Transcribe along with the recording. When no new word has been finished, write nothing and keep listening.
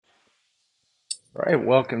All right,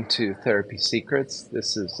 welcome to Therapy Secrets.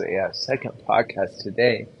 This is a second podcast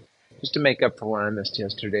today, just to make up for what I missed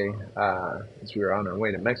yesterday, as we were on our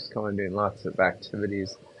way to Mexico and doing lots of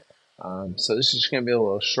activities. So this is going to be a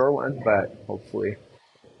little short one, but hopefully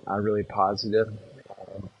really positive.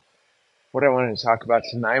 What I wanted to talk about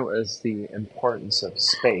tonight was the importance of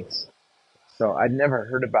space. So I'd never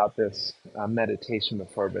heard about this meditation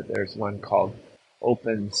before, but there's one called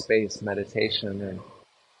Open Space Meditation, and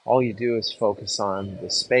all you do is focus on the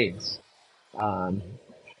space. Um,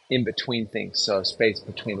 in between things. So space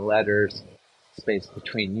between letters, space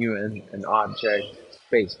between you and an object,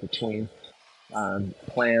 space between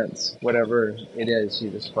plants, whatever it is, you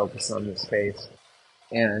just focus on the space.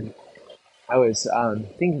 And I was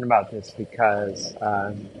thinking about this because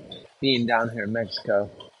being down here in Mexico,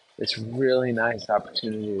 it's really nice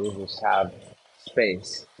opportunity to just have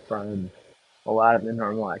space from a lot of the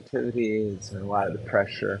normal activities and a lot of the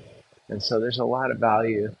pressure. And so there's a lot of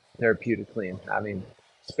value therapeutically in having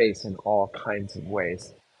space in all kinds of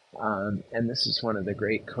ways. And this is one of the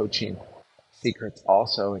great coaching secrets,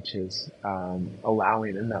 also, which is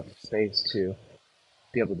allowing enough space to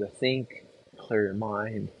be able to think, clear your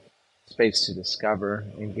mind, space to discover,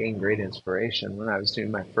 and gain great inspiration. When I was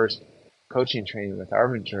doing my first coaching training with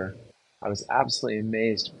Arbinger, I was absolutely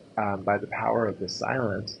amazed by the power of the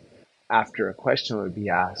silence after a question would be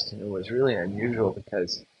asked. And it was really unusual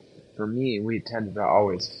because for me, we tended to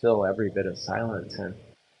always fill every bit of silence. And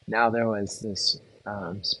now there was this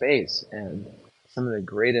space, and some of the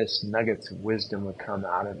greatest nuggets of wisdom would come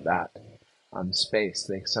out of that space.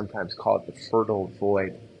 They sometimes call it the fertile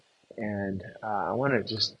void. And I want to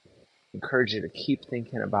just encourage you to keep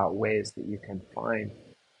thinking about ways that you can find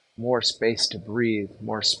more space to breathe,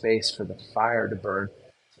 more space for the fire to burn.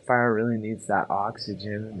 Fire really needs that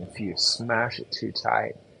oxygen, and if you smash it too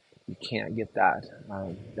tight, you can't get that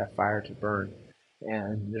fire to burn.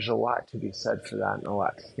 And there's a lot to be said for that, and a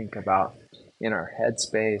lot to think about in our head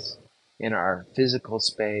space, in our physical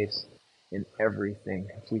space, in everything.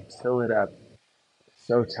 If we fill it up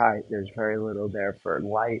so tight, there's very little there for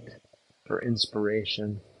light, for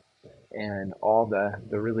inspiration, and all the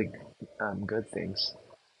really good things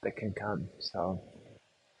that can come. So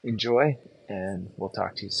enjoy, and we'll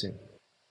talk to you soon.